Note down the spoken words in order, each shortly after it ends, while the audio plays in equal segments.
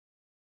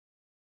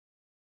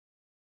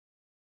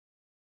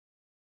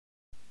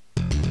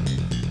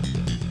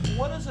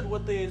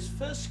with these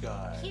fish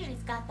guys? Cutie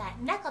has got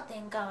that knuckle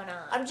thing going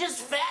on. I'm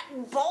just fat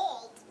and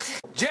bald.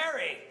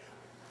 Jerry,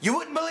 you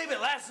wouldn't believe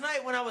it. Last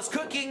night when I was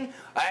cooking,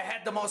 I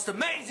had the most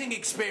amazing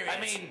experience. I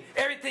mean,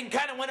 everything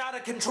kind of went out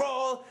of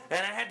control,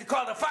 and I had to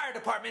call the fire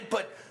department,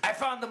 but I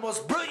found the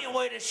most brilliant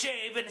way to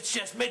shave, and it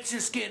just makes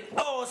your skin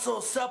oh so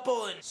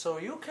supple. And So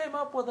you came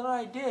up with an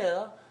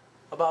idea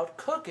about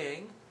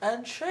cooking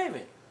and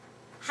shaving.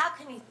 How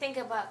can you think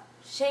about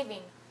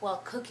shaving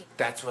while cooking?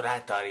 that's what I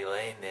thought,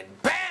 Elaine. Then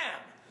bam!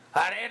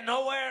 Out of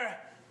nowhere,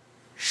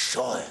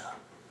 soil.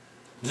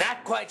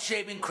 Not quite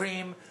shaving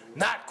cream,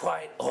 not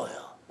quite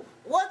oil.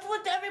 What's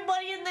with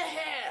everybody in the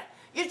hair?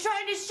 You're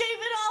trying to shave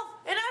it off,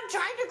 and I'm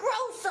trying to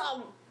grow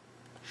some.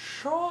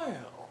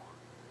 Soil.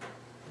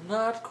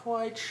 Not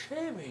quite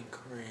shaving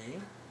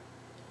cream,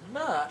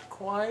 not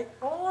quite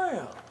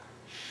oil.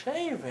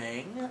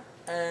 Shaving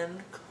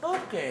and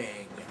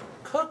cooking.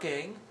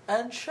 Cooking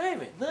and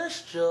shaving.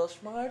 This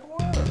just might work.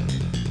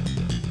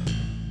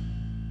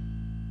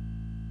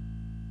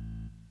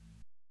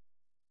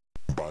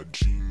 Bad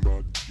Gene,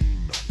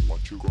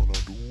 what you gonna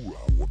do?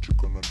 What you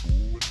gonna do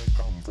when they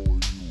come for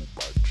you?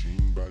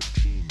 Bad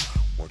Gene,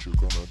 what you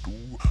gonna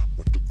do?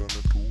 What you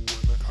gonna do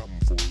when they come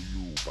for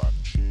you? Bad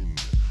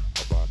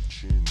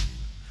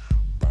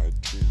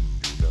Gene,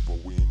 you never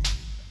win.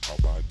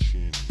 A bad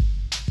Gene.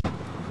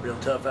 Real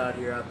tough out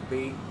here at the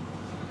beat.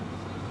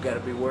 Got to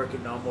be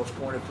working almost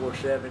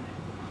 24/7.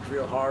 It's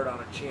real hard on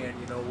a chin,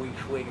 you know,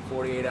 weeks, waiting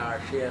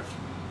 48-hour shifts.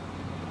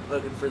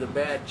 Looking for the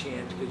bad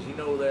chins, because you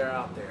know they're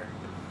out there.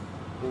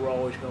 We're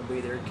always going to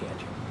be there to catch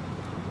them.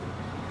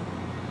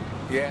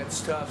 Yeah, it's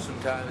tough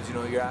sometimes, you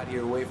know, you're out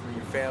here away from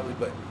your family,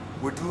 but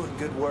we're doing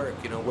good work,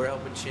 you know, we're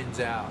helping chins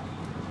out,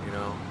 you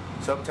know.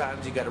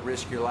 Sometimes you got to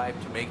risk your life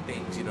to make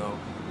things, you know,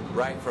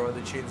 right for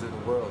other chins in the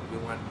world. We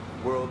want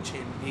world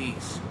chin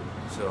peace.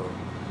 So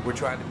we're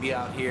trying to be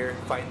out here,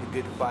 fighting the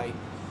good fight,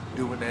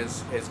 doing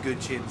as good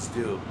chins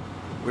do.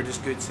 We're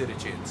just good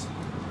citizens.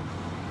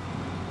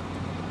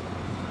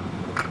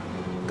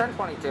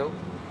 1022.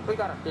 We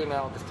got a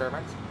female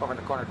disturbance over in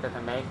the corner of 5th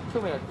and Main.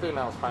 2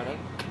 females fighting.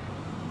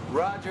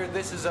 Roger,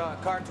 this is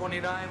car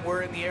 29.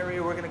 We're in the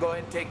area. We're going to go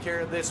ahead and take care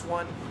of this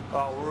one.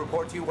 We'll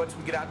report to you once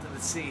we get out to the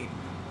scene.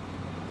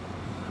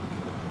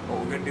 What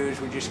we're going to do is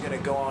we're just going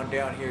to go on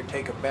down here,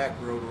 take a back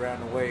road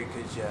around the way,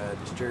 because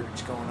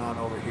disturbance going on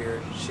over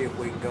here. See if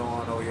we can go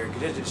on over here,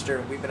 because it's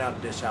disturbing. We've been out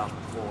to this house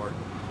before.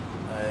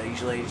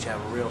 These ladies have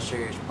a real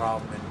serious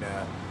problem,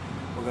 and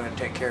we're going to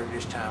take care of it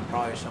this time.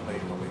 Probably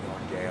somebody's going to be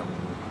going to jail.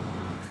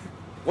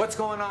 What's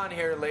going on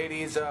here,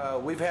 ladies?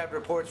 We've had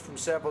reports from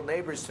several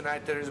neighbors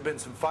tonight that there's been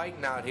some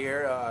fighting out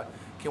here.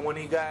 Can one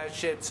of you guys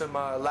shed some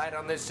light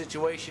on this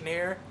situation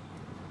here?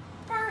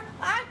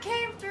 I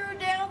came through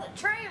down the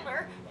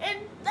trailer, and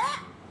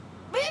that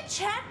bitch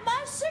had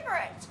my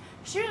cigarettes.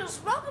 She was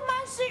smoking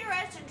my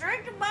cigarettes and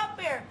drinking my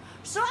beer.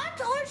 So I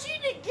told her she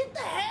needed to get the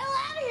hell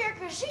out of here,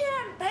 because she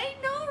hadn't paid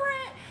no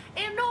rent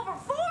in over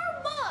 4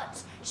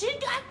 months. She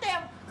got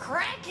them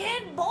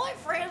crackhead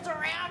boyfriends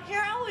around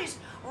here always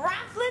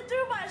rifling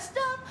through my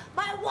stuff.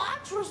 My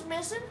watch was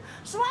missing,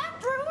 so I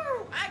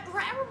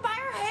grabbed her by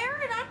her hair,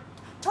 and I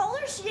told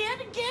her she had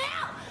to get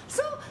out.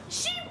 So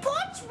she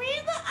punched me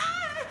in the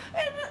eye,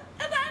 and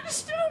I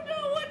just don't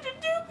know what to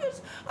do,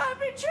 because I've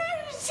been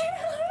trying to tell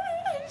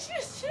her, and she's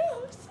just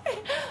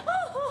saying,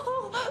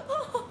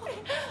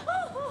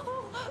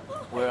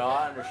 Well,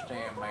 I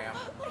understand, ma'am.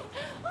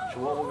 So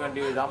what we're going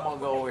to do is I'm going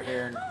to go over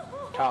here and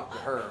talk to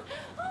her,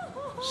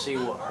 see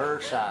what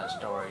her side of the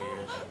story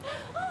is.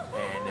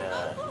 And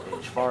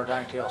as far as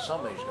I can tell,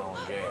 somebody's going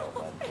to jail,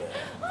 but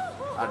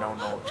I don't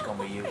know if it's going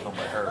to be you, it's going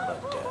to be her,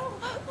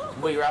 but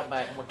we'll be right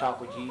back and we'll talk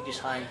with you. You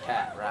just hang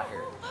tight right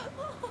here.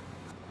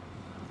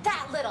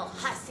 That little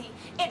hussy.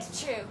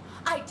 It's true.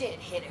 I did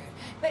hit her,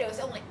 but it was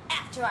only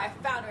after I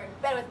found her in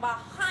bed with my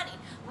honey,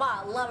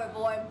 my lover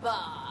boy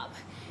Bob.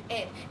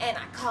 And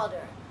I called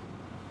her,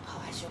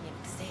 oh, I shouldn't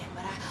even say it,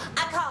 but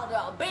I called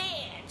her a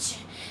bitch.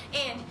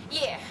 And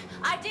yeah,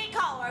 I did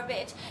call her a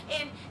bitch.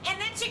 And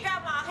then she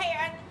grabbed my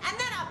hair, and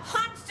then I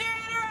punched her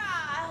in her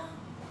eye.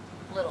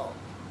 Little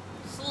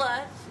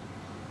slut.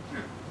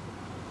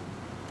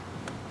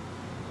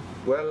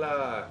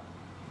 Well,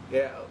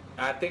 yeah,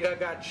 I think I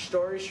got your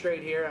story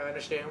straight here. I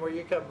understand where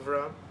you're coming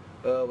from.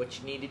 What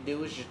you need to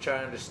do is just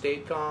trying to stay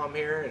calm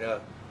here,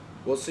 and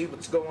we'll see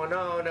what's going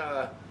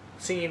on.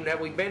 Seeing that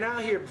we've been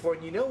out here before,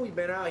 and you know we've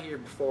been out here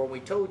before, and we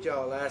told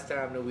y'all last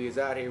time that we was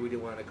out here we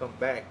didn't want to come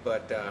back,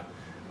 but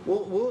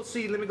we'll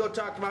see. Let me go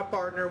talk to my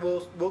partner.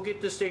 We'll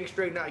get this thing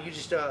straightened out. You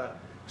just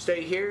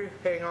stay here,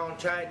 hang on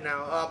tight, and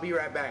I'll be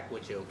right back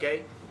with you,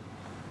 okay?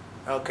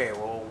 Okay,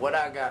 well, what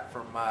I got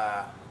from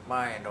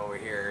my end over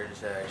here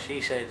is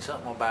she said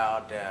something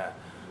about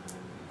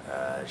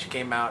she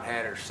came out,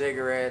 had her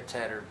cigarettes,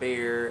 had her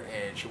beer,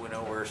 and she went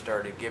over,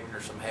 started giving her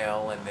some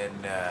hell, and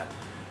then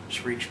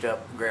she reached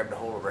up and grabbed a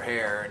hold of her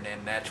hair, and then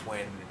that's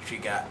when she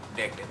got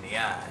nicked in the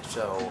eye.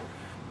 So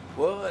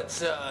Well,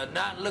 it's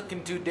not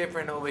looking too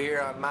different over here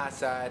on my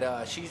side.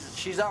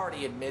 She's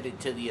already admitted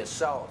to the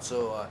assault,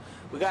 so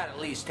we got to at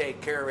least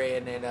take care of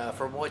it. And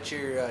from what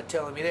you're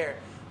telling me there,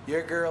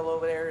 your girl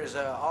over there is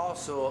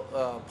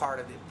also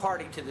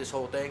party to this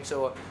whole thing.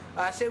 So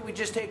I said we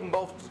just take them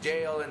both to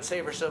jail and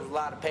save ourselves a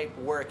lot of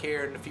paperwork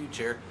here in the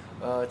future.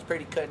 It's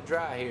pretty cut and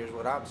dry here is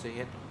what I'm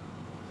seeing.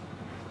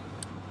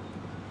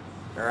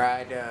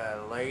 Alright,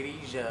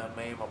 ladies,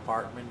 me and my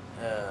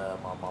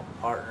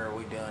partner,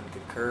 we done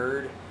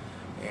concurred,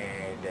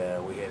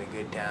 and we had a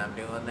good time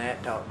doing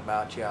that, talking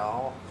about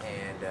y'all,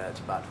 and it's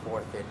about the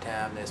 4th, 5th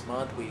time this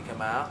month we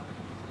come out,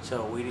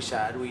 so we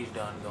decided we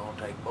done gonna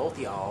take both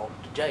y'all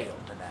to jail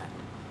tonight,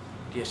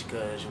 just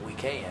because we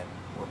can.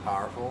 We're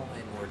powerful,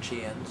 and we're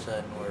chins,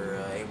 and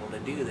we're able to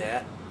do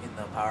that in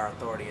the power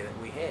authority that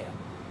we have.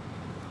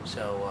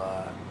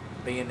 So,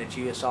 being that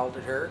you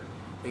assaulted her,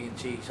 being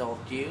she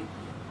assaulted you,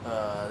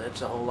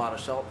 that's a whole lot of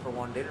salt for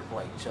one dinner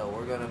plate. So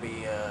we're going to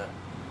be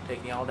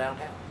taking y'all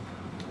downtown.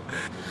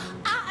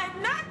 I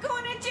am not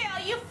going to jail,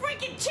 you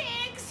freaking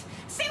chicks!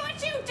 See what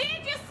you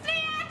did, you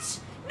snitch!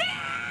 No!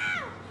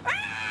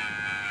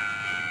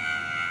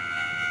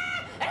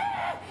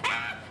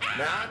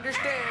 Now I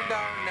understand,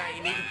 darling. Now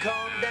you need to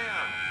calm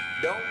down.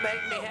 Don't make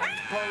me have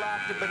to pull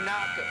out the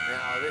binocular.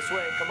 Now this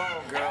way, come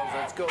on, girls.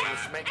 Let's go.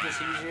 Let's make this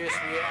easier as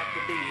we have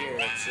to be here.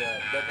 It's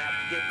doesn't have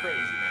to get crazy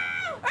now.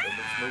 So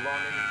let's move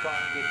on into the car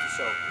and get this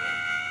over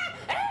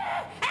with.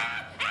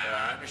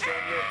 I understand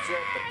you're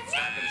upset, but it's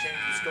not going to change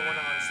what's going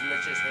on. So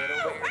let's just head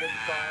over here to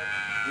the car,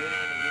 get in,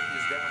 and get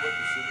this done with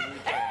as soon as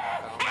we can.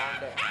 Calm on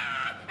down.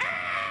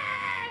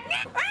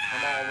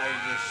 Come on,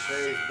 ladies, this is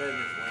serious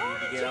business. We need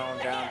to get on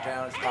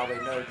downtown. There's probably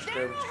another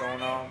disturbance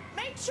going on.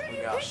 Make sure We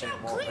you gotta pick send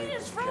up more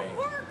cleaners people from to jail.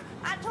 work.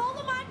 I told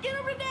them I'd get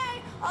them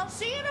today. I'll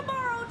see you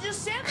tomorrow.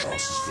 Just send the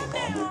Houses mail from on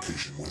our down.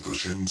 location with the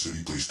Shin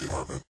City Police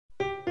Department.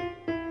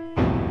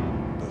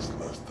 That's the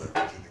last time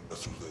Jenny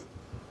messed with it.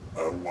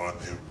 I want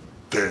him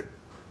dead.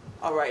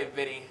 Alright,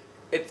 Vinny.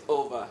 It's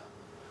over.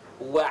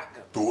 Whack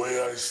 'em. The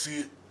way I see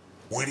it,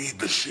 we need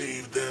to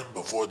shave them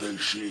before they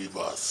shave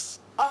us.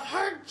 I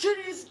heard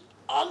Jenny's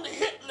on the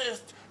hit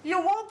list. You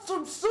want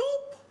some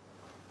soup?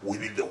 We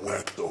need to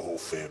whack the whole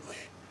family.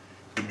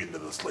 Give me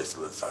another slice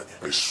of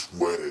lasagna. I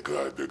swear to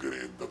God, they're gonna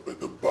end up at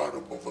the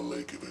bottom of a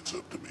lake if it's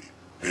up to me.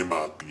 Hey,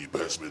 Mom, can you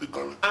pass me the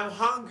garlic? I'm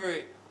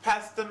hungry.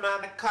 Pass the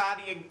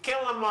manicotti and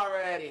kill him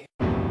already.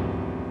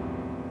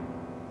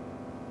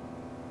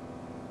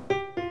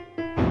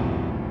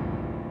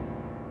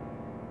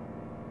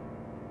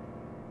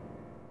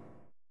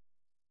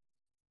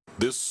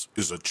 This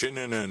is a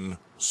CNN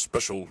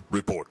special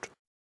report.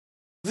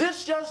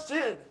 This just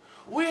in.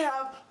 We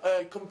have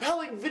a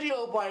compelling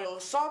video by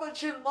Osama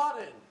bin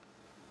Laden.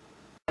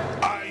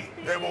 I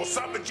am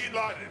Osama bin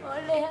Laden.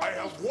 I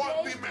have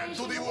one demand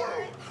to the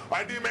world.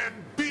 I demand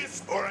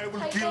peace or I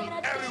will kill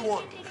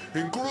everyone,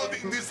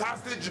 including this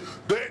hostage.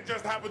 They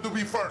just happen to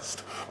be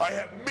first. I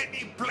have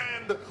many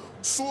planned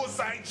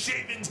suicide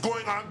shavings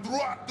going on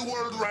throughout the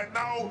world right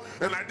now,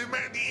 and I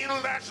demand the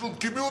international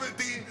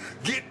community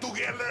get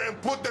together and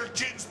put their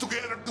chins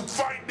together to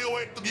find a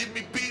way to give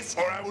me peace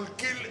or I will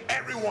kill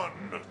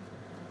everyone.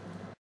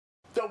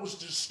 That was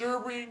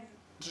disturbing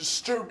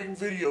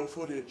video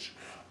footage.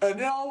 And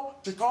now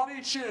to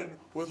Connie Chin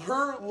with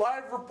her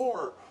live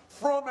report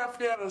from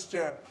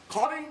Afghanistan.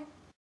 Connie?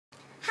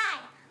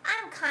 Hi,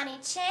 I'm Connie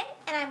Chin,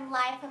 and I'm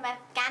live from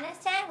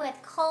Afghanistan with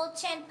Cole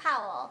Chin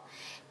Powell.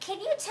 Can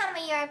you tell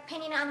me your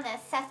opinion on the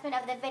assessment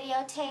of the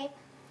videotape?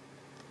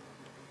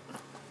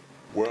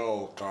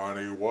 Well,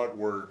 Connie, what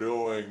we're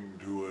doing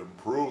to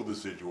improve the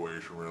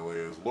situation really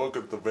is look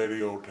at the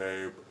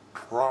videotape,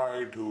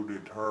 try to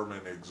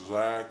determine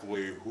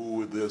exactly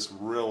who this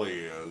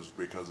really is,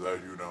 because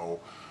as you know,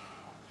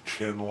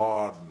 Bin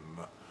Laden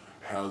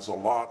has a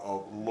lot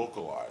of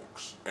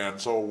lookalikes. And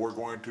so we're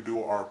going to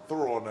do our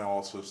thorough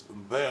analysis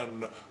and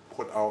then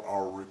put out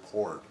our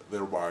report,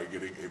 thereby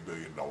getting $1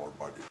 billion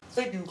budget.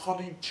 Thank you,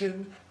 Connie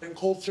Chin and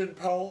Cole Chin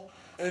Powell.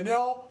 And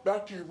now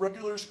back to your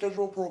regular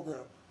scheduled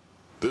program.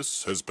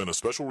 This has been a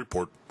special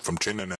report from Chin and